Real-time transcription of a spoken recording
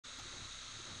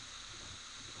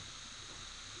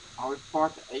Are we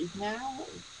part 8 now?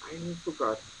 I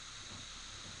forgot.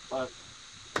 But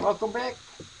welcome back,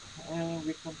 and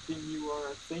we continue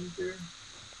our adventure.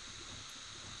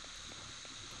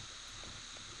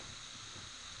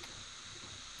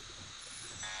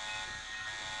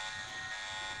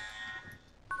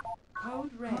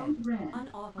 Code red.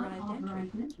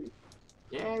 Unauthorized entry.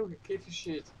 Yeah, we give a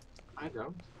shit. I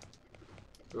don't.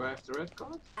 Do I have the red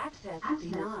card? Access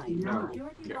denied. No.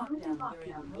 Security Okay. lockdown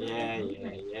during code Yeah,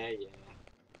 red. yeah.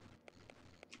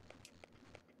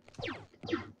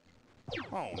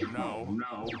 Oh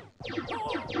no. Chew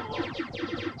on this.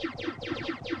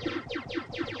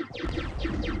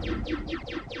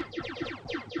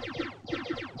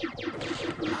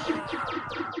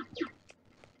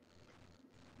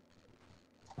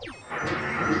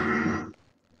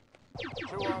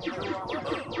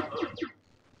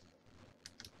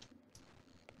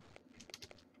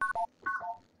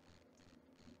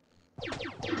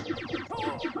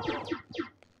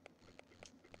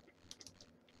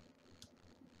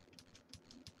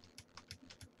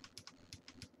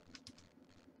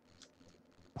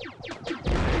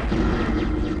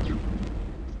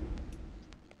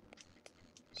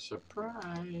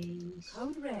 Surprise.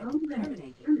 Code red.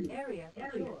 Terminated. Area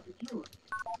secure.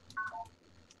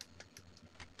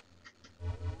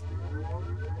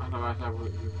 Otherwise I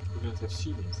wouldn't have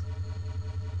seen it.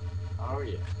 Oh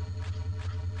yeah.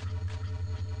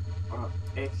 Well,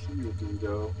 if you do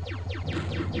though.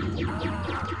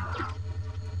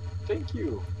 Thank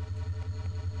you.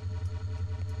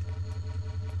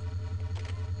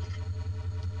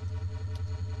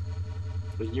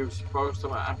 So you supposed to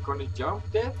I'm gonna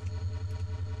jump that?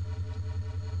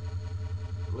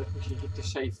 Let me hit the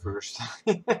save first.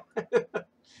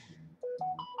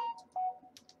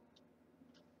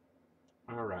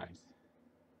 Alright.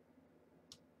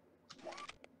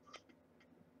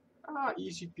 Ah,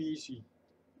 easy peasy.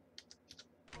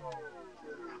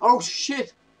 Oh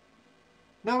shit!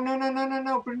 No,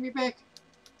 bring me back.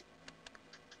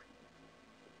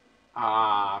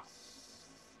 Ah,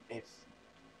 F.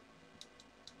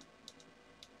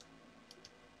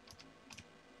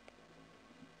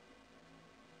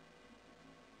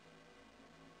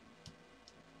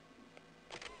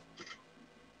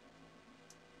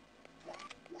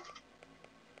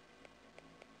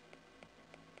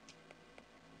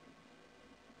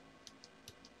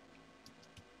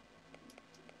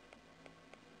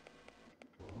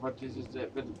 What is it?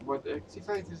 What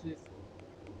activates it?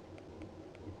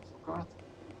 Forgot.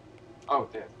 Oh,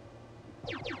 there.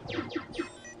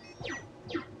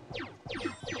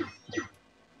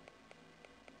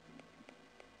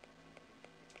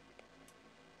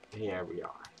 Here we are.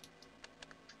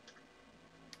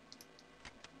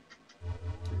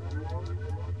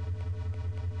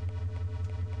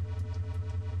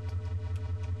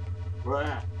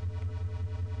 Where?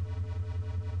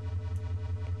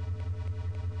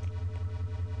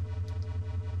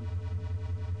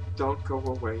 Don't go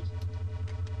away.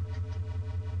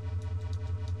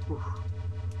 Oof.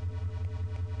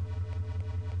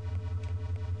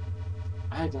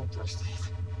 I don't trust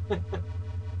it.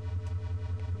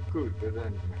 Good, but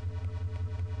anyway.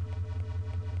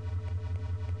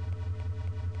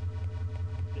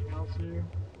 Anything else here?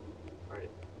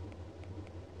 Right.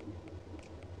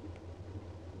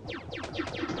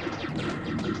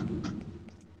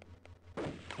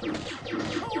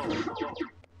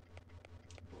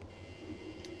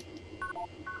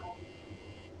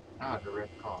 Ah, the red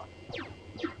card.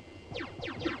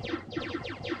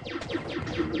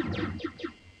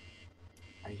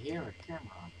 I hear a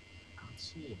camera. I can't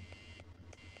see him.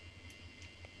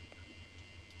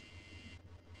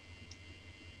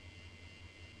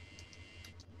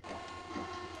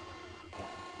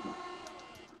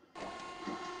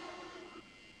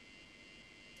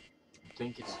 I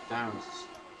think it's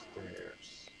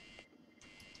downstairs.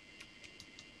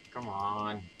 Come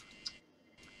on.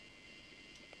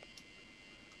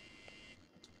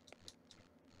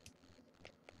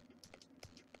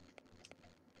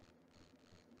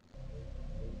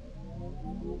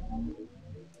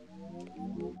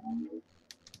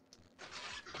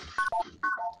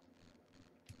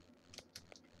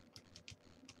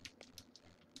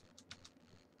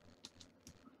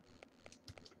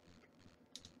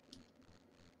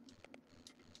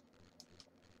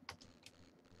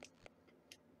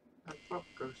 And pop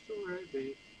goes to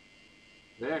ready.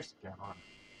 There's the camera.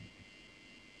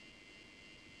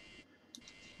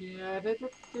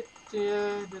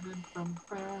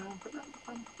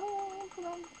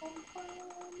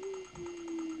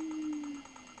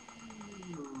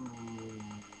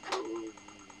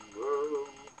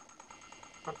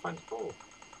 Can't find the ball.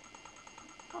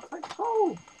 Perfect.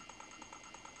 Oh!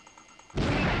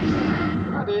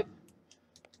 Got it.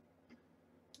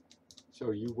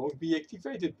 So you won't be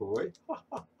activated, boy.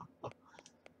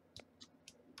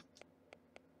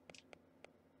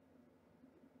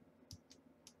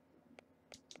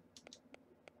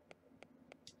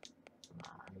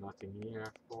 Nothing here,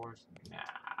 of course. Now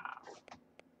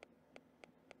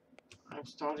I'm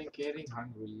starting getting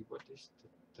hungry. What is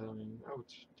the time? Oh,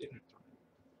 it's dinner time.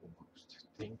 Almost.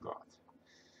 Thank God.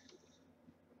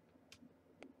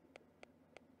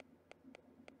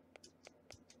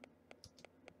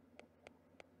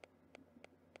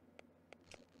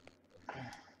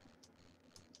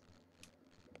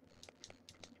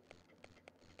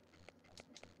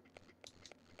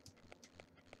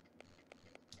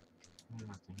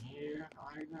 Nothing here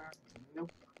either.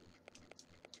 Nope.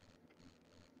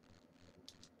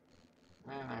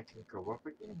 And I can go up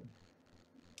again.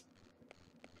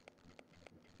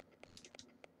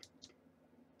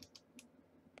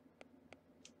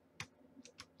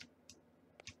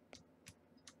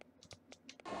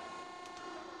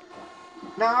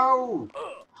 No!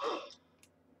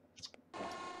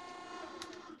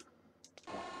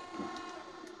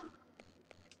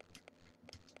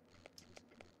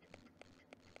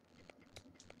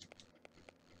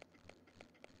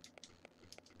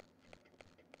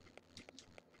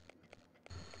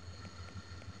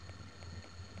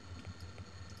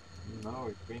 No,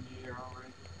 it's been here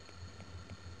already.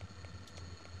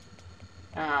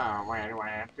 Ah, where do I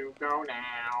have to go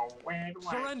now? Where do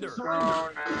I have to go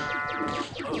now?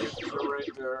 Please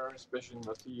surrender, especially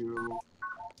not to you.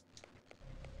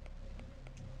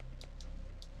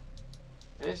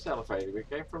 It's the elevator. We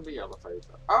came from the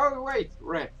elevator. Oh, wait!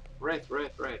 Red. Red,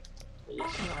 red, red.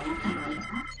 Yes.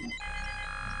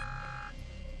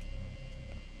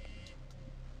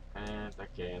 And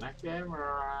again, a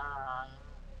camera.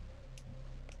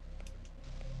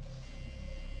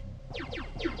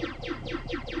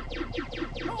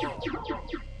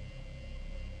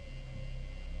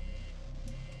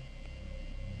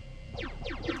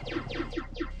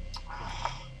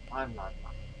 I'm not.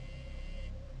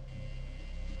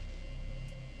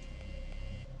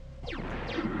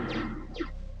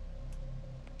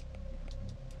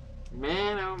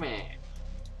 Man, oh man.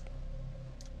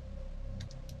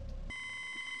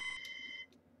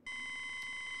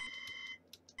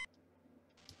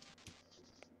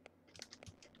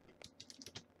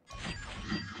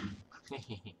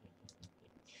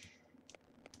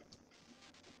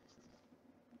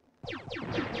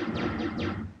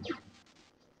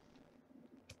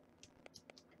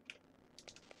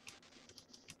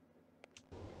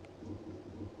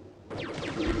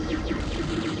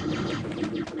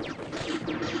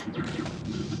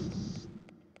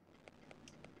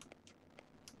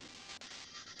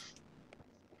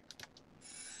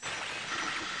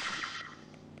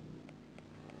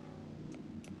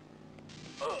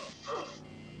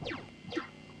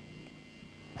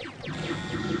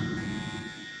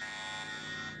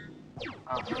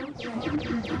 Code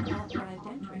red. Unauthorized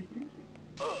entry.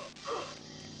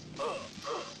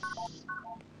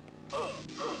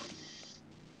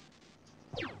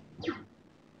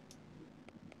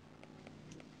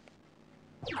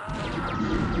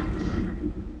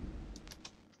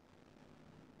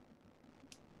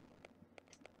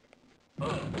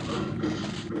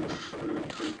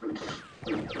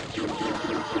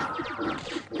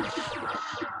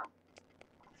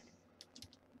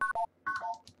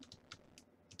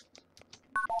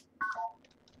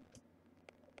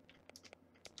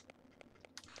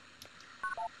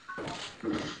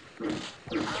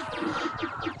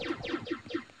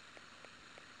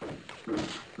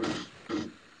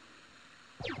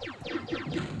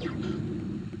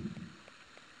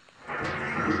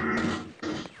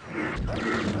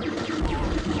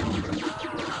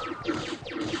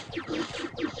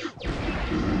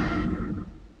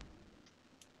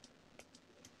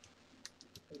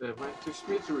 They went to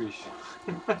smithereens.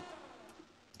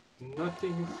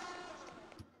 Nothing.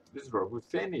 This robot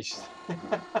vanished.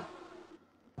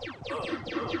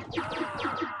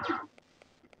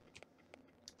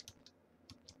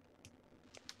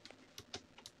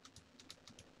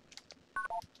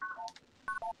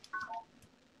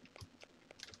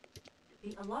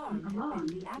 The alarm has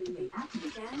been deactivated.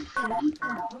 Scan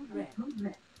code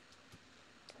red.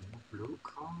 Blue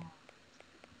car.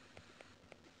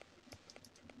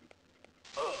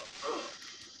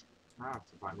 I have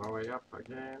to find my way up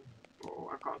again.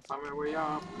 Oh, I can't find my way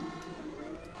up.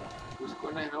 Who's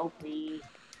gonna help me?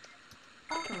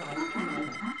 Authorized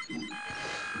entry.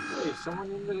 Hey,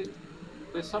 someone in the...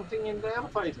 There's something in the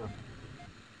elevator.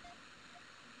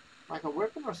 Like a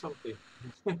weapon or something.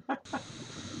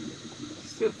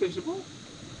 Still visible?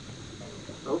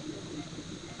 Oh.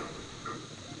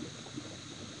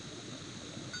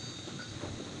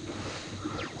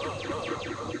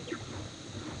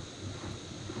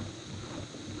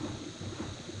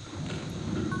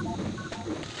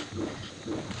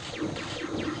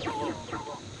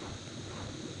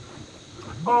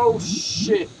 Oh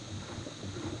shit!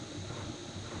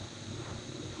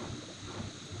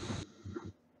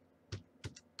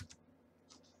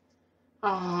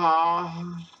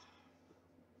 Ah.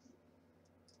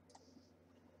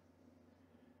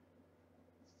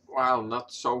 Wow,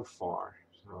 not so far.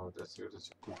 So that's a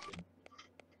good thing.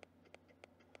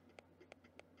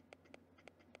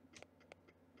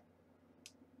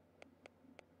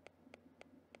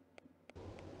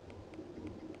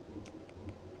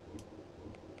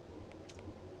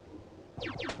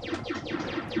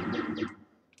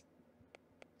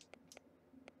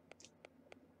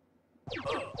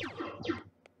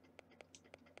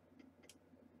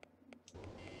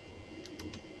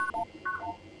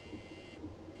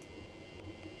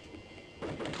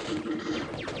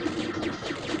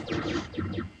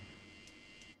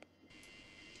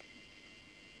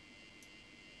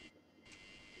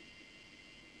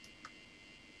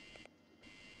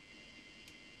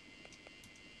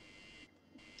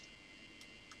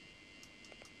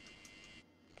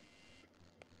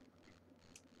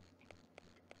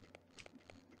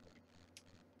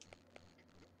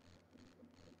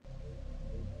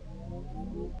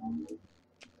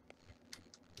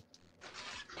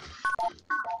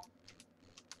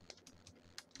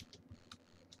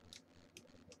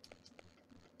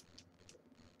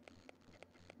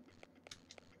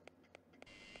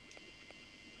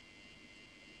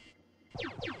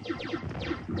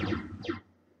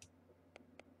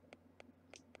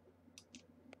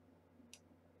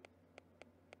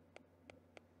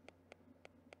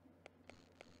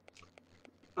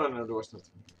 Oh no, there was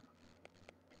nothing.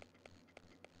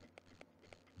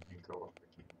 I can go up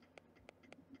again.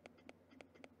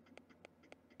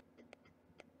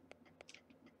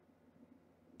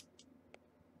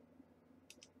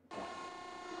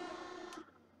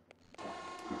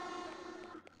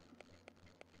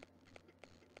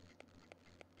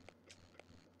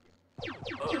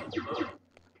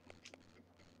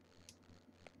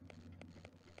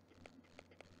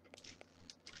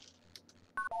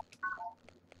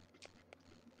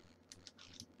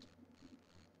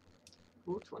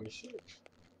 Ooh, 26.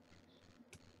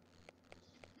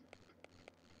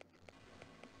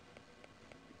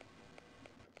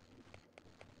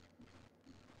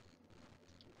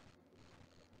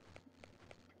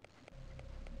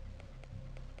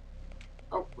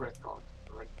 Oh, red card.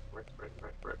 Red, red, red,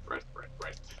 red, red, red, red,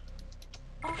 red.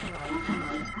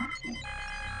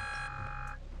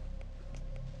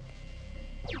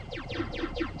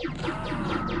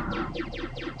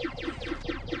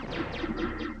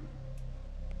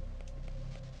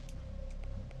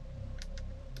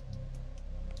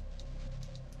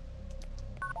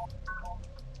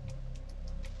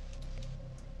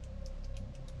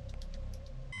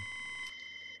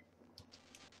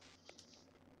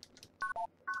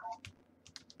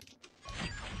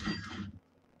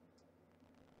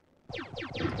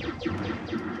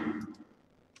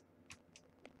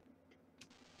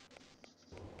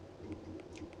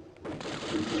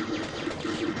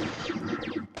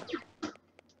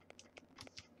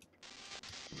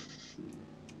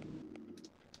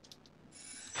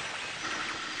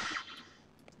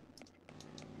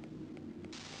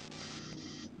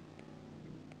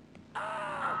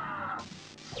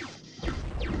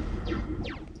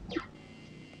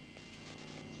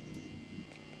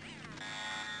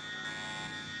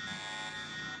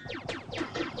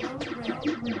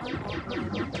 Authorized. Code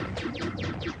red. Unauthorized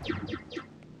activity.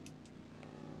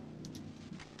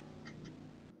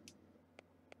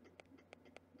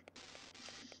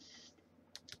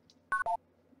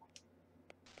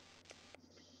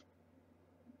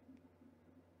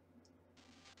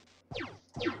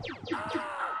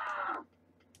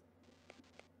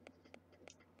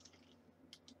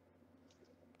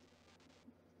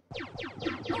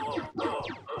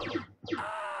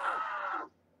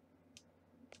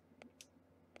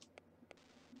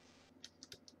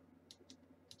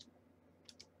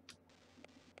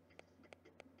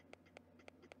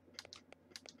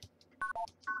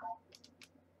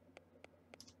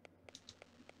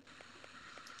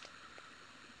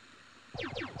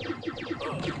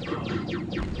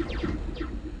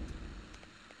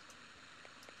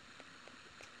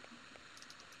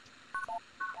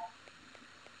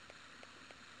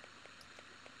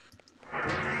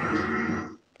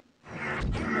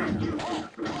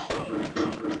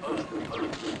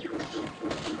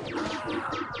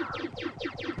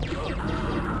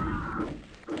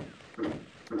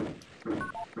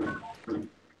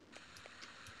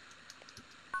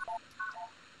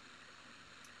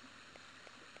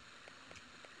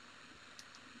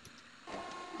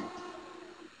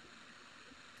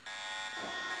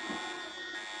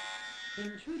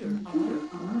 Intruder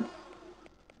alert.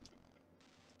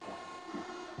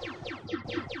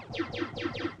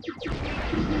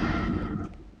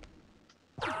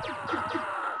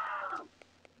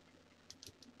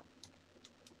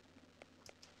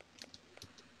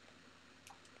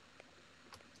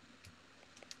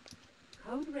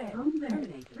 Code red.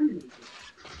 Terminated.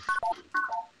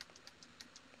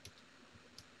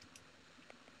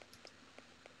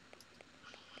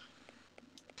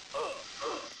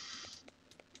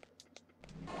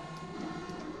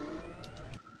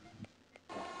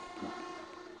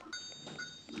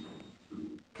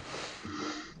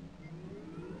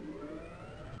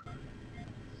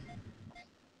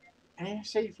 And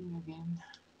saving again.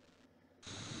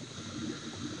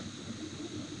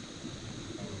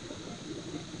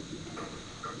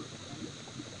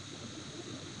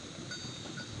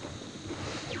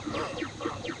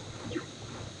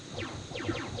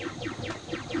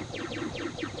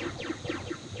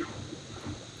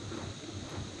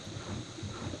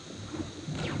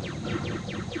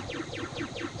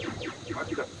 What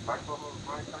the fuck?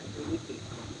 Why can't you hit it?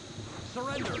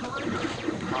 Surrender.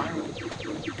 Fine.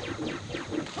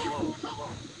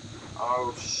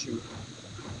 Oh shoot.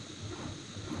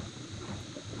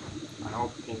 I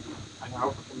hope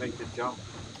I can make the jump.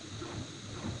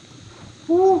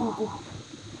 Woo.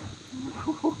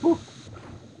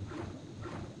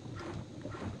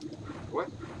 What?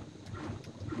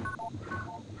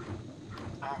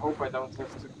 I hope I don't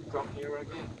have to come here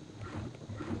again.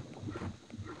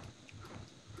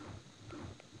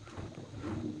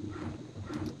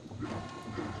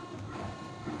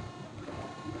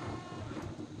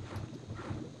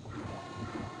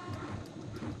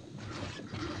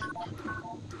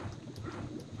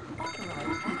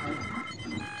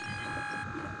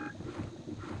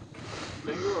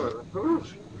 Thank God.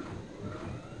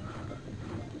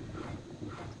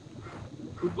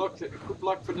 Good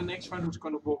luck for the next one who's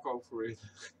gonna walk over it.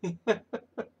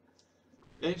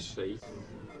 And safe.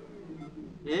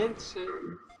 And safe.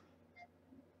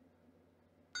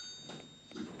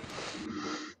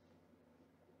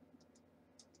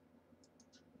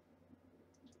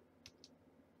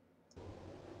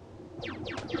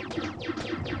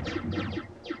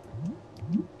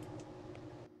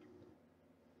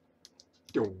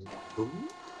 Dum, dum.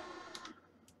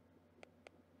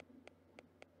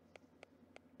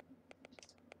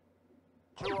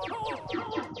 Two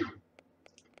on.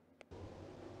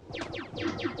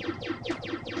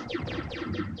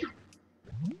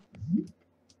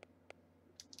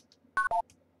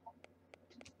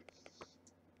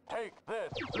 Take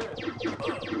this.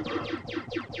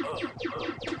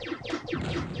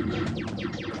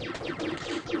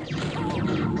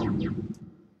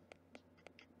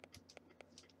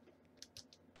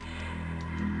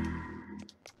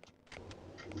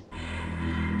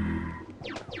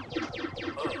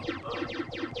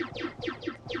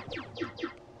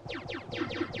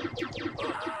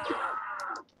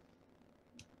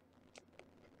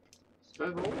 Is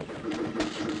that all?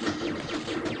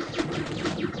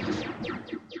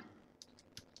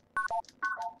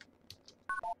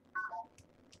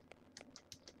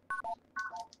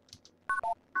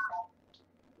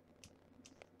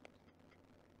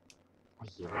 Oh,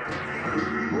 yeah.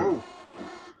 Whoa.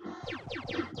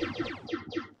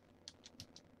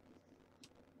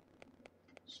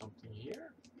 Something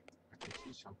here? I can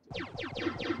see something.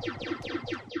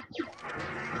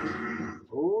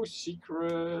 Oh,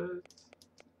 secret.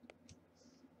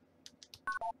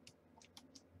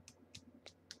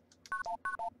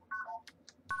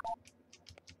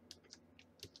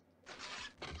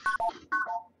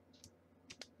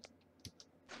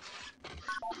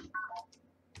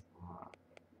 Ah,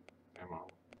 ammo.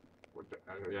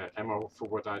 Yeah, ammo for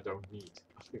what I don't need.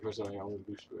 Because I only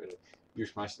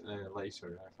use my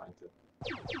laser. I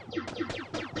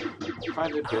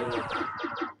find it better.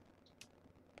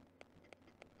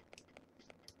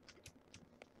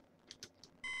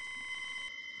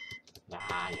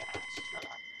 Ah, yeah, shut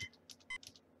up.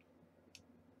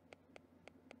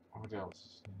 What else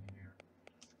is in here?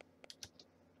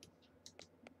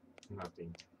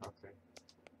 Nothing. Okay.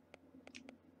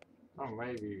 Oh,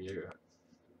 maybe.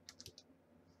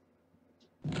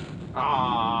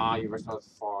 Ah, he was not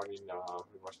far enough.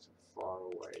 He was too far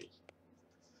away.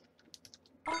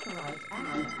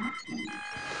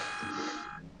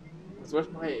 What was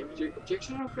my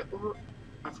objection? Or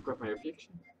I forgot my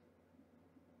objection.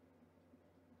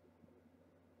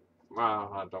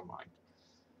 Well, I don't mind.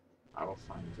 I will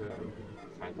find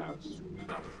out soon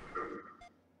enough.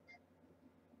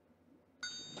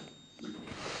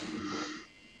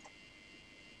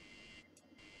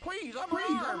 Please, I'm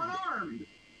unarmed.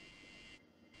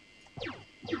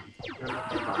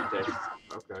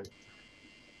 Okay.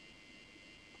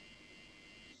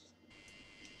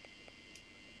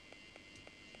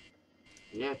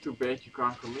 Yeah, too bad you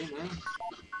can't come in, eh?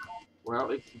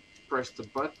 Well, if you press the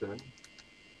button,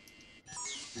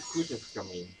 you could have come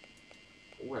in.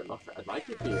 Oh, I like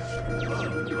it here.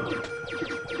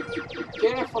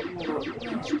 Can I fucking look?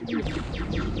 Stupid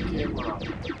camera.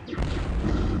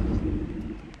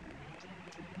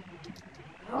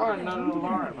 Oh, another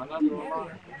alarm, another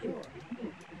alarm.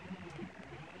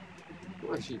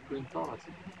 Oh, actually, green card.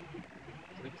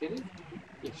 Can I get it?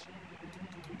 Yes.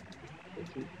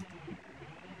 Thank you.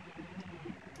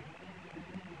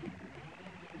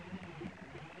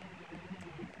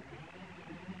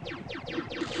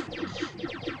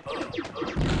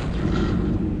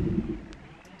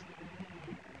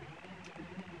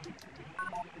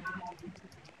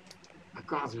 I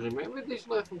can't remember this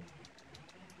level.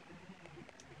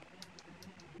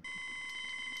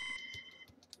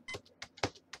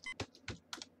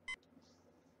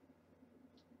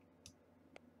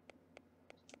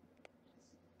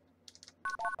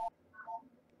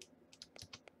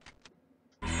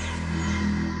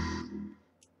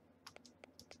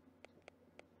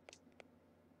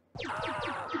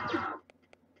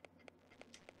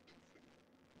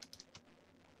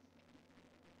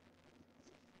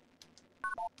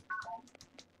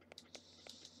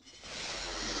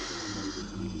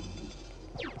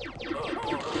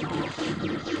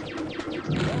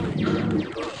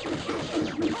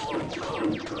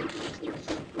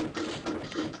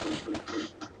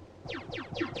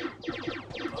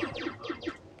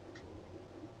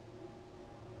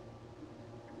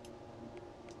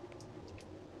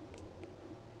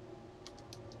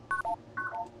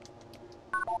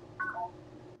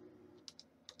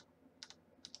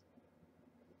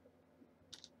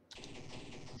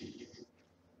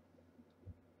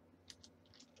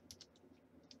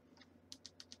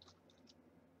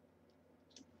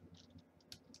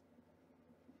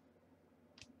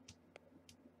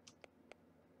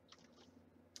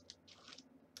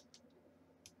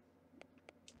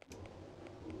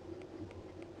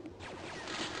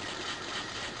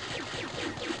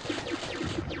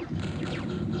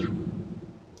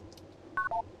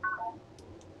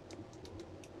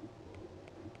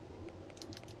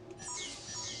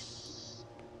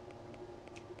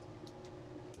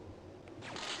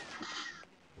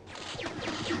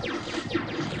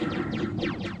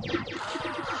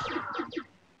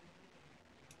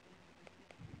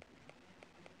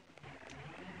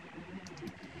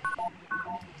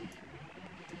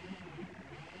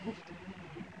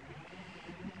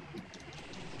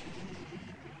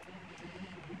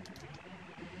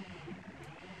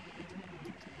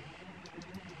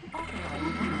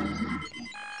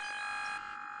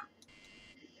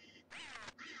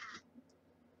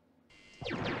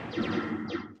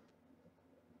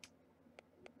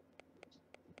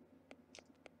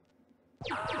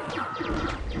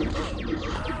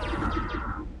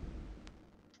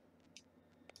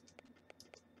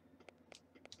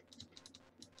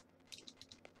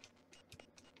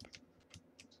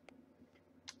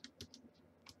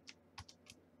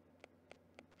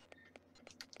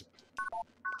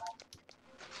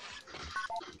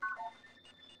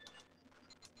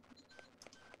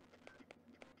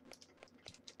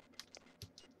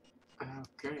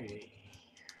 Okay.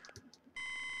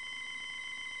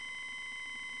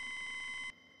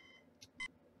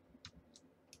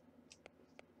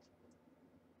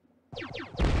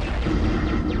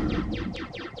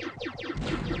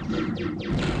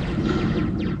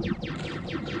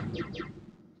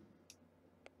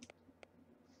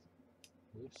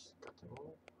 Yes, got them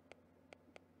all.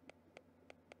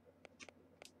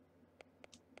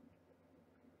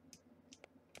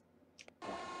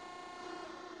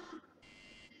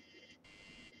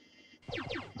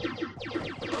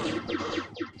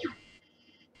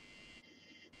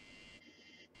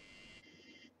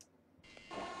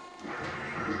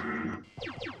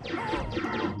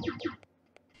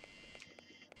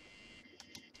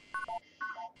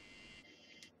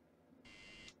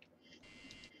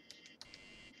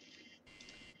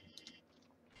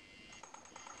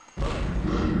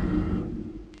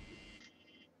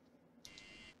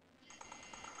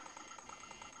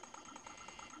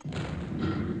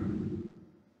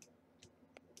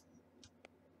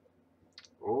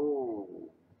 Oh,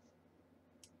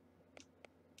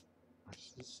 I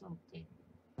see something.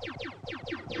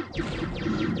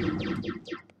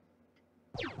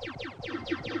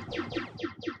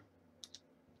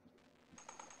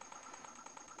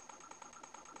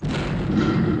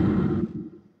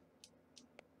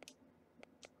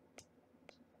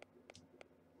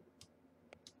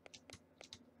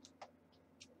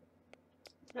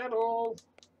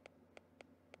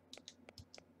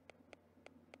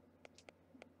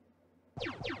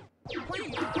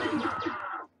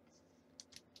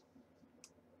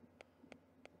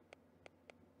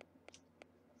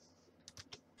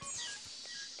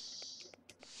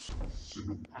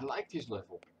 I like this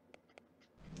level.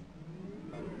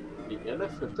 The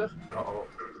elevator. Uh-oh.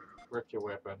 Grab your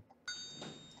weapon.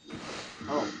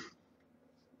 Oh.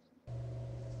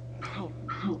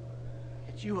 Oh,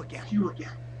 it's you again.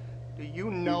 Do you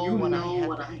know what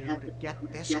I had to do to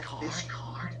get this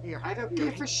card? Here, I don't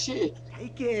give a shit.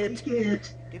 take it.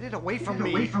 Get it away from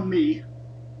me.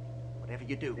 Whatever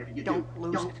you do, don't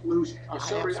lose it. Oh, I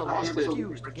sorry, I lost absolutely it.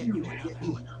 refuse to get you another.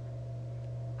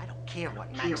 I don't care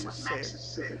what Maxis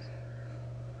says.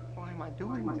 Why am I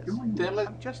doing this? Tell it.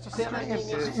 I'm just a Tell it in his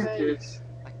scientist. face.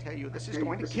 I tell you, this is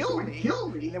going to kill me.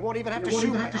 And they won't even have to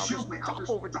shoot me. I'll just drop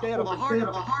over dead of a heart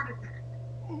attack.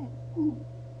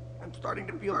 I'm starting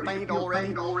to feel faint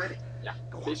already. Yeah,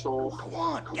 Go piss on, off. go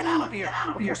on, get out of here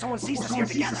before someone sees us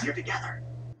here together.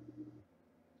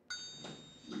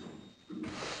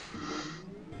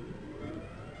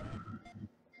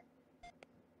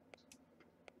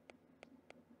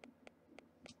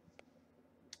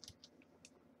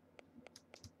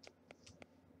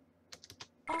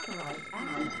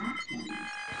 Authorized action.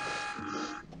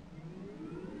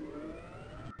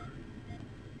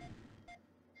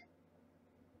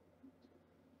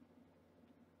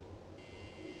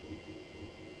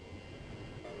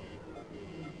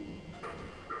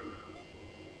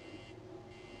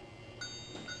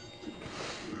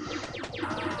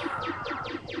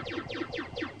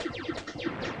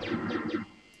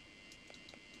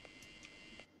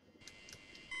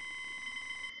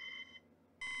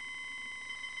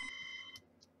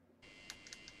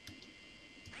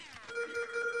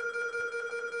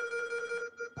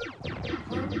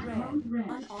 Code red.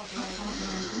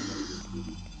 Unauthorized.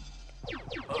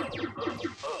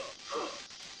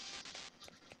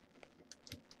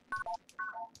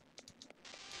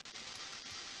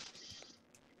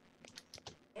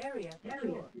 Area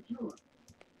secure.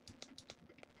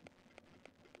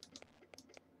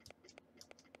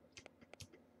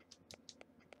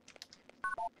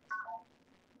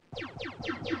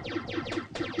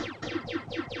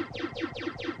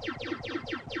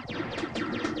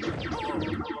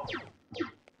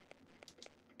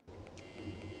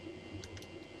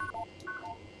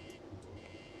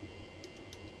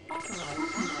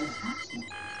 Authorized action.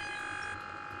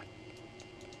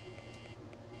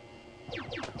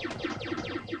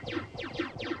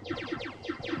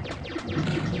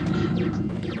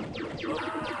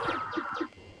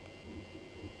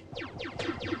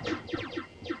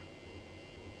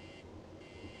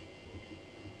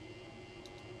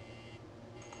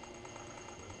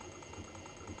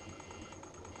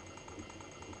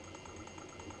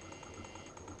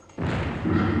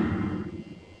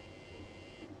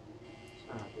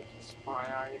 So, this is why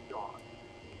I gone.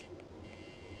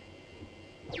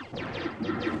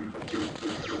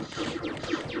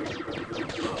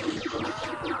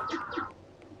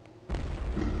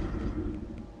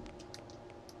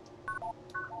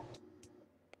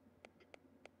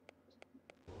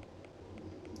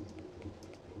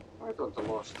 I thought I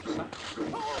lost the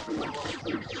sound.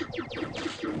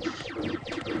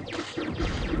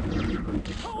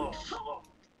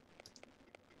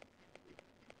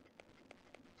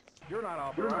 You're not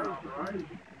authorized.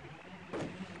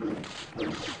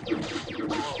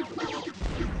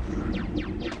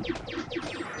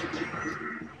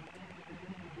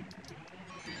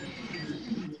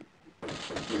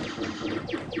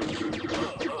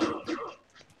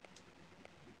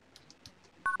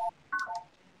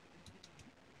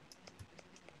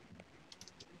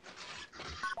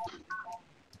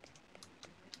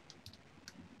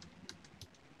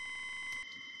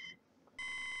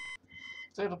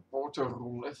 Teleporter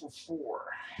room level 4.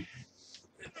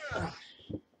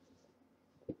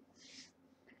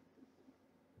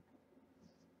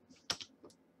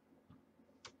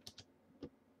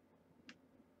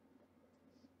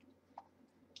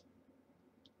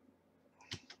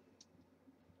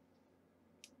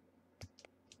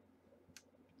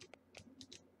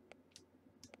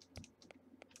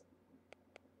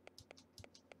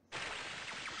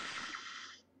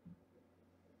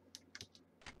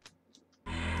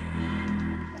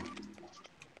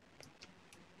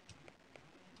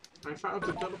 I found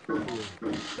the teleport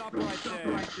room. Stop right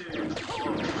there.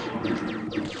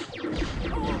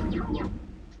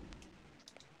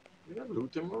 Did I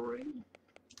loot them already?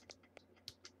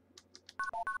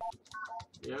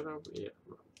 Yeah, no, yeah,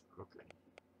 okay.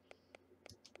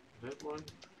 That one?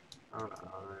 Oh no,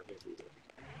 I already do that.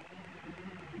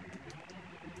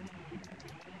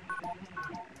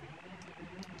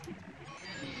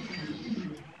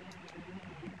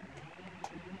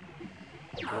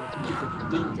 Don't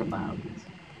even think about it.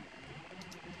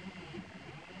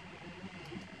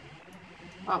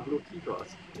 Ah, blue keyboard.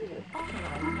 Yeah.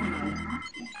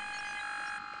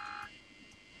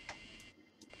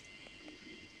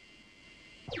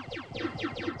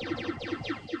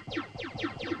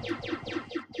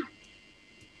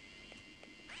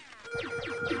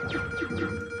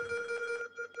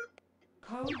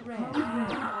 Code red.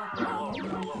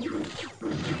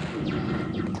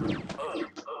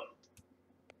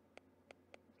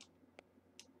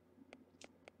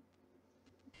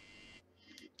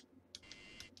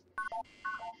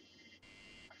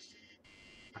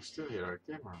 I still hear a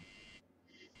camera.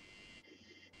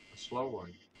 A slow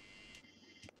one.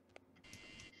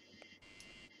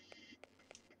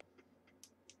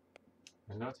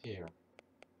 And not here.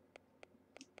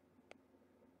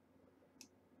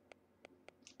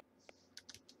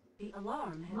 The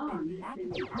alarm has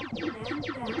been deactivated.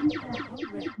 Stand down.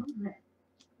 Code red.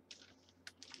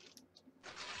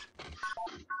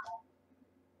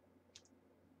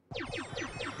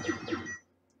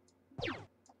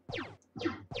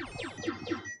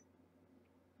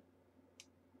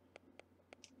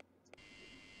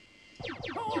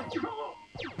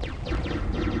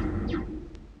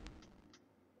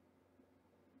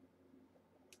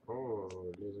 Oh,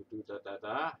 little do da da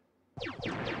da.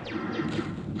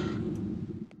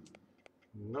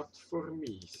 Not for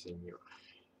me, senor.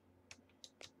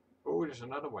 Oh, there's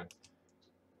another one.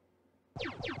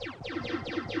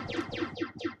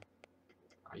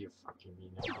 Are you fucking me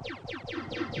now?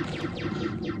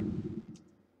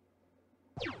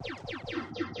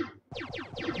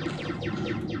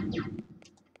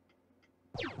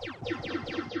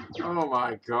 Oh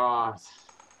my god.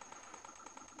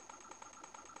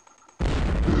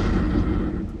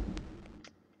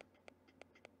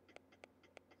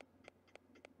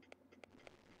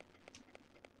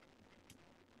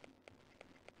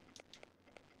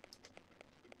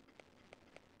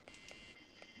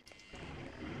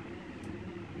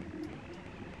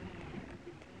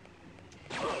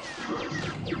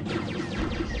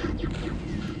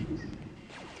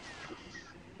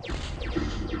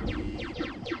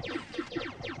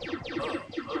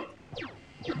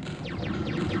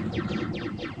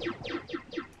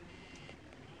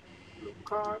 Blue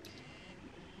card.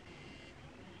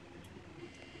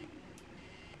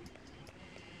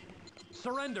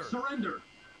 Surrender.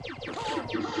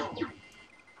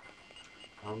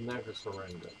 I'll never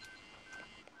surrender.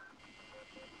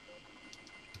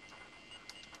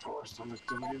 Oh, stomach's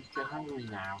doing it. Get hungry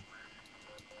now.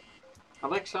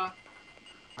 Alexa,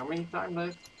 how many time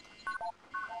left?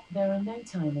 There are no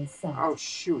timers set. Oh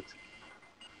shoot.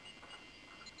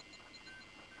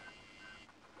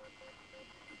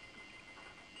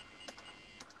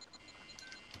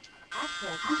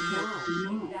 Access denied.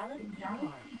 Invalid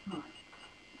keycard.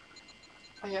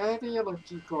 I had a yellow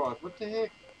key card. What the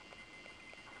heck?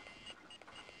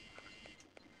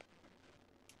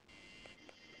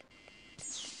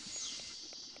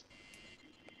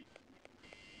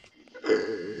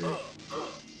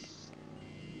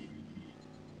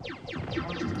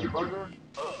 Bugger.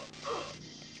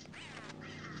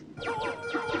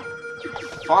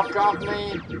 Fuck off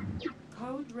me!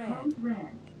 Code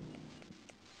red.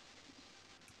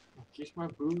 Kiss my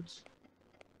boots.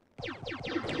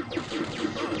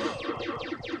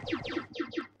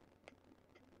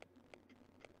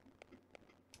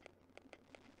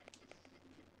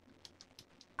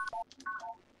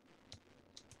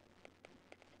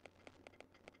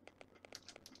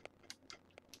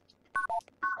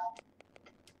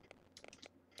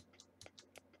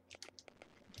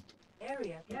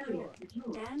 Area secure.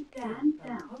 Stand down.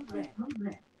 Code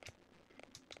red.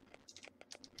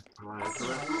 Alright,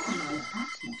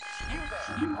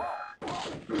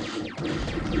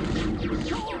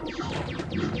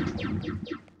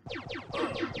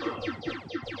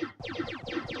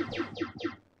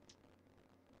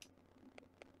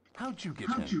 How'd you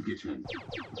get in?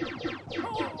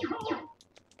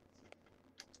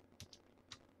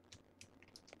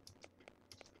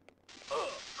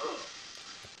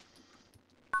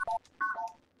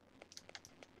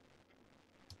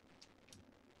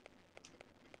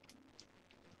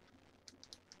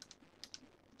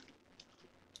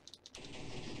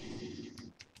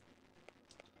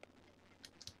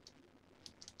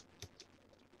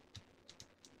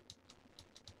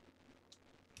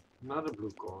 another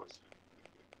blue card.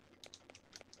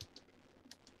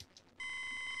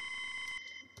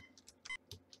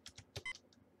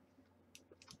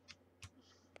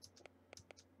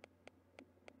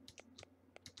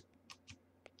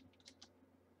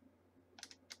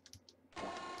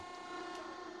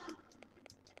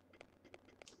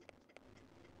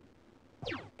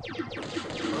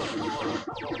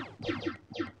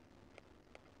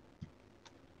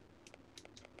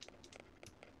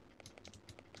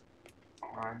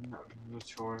 I'm not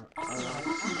sure.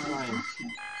 Fine.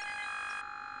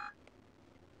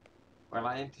 Well,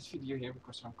 I end this video here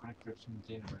because I'm gonna grab some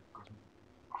dinner because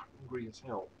I'm hungry as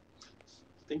hell.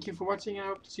 Thank you for watching. I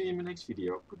hope to see you in the next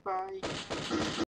video. Goodbye.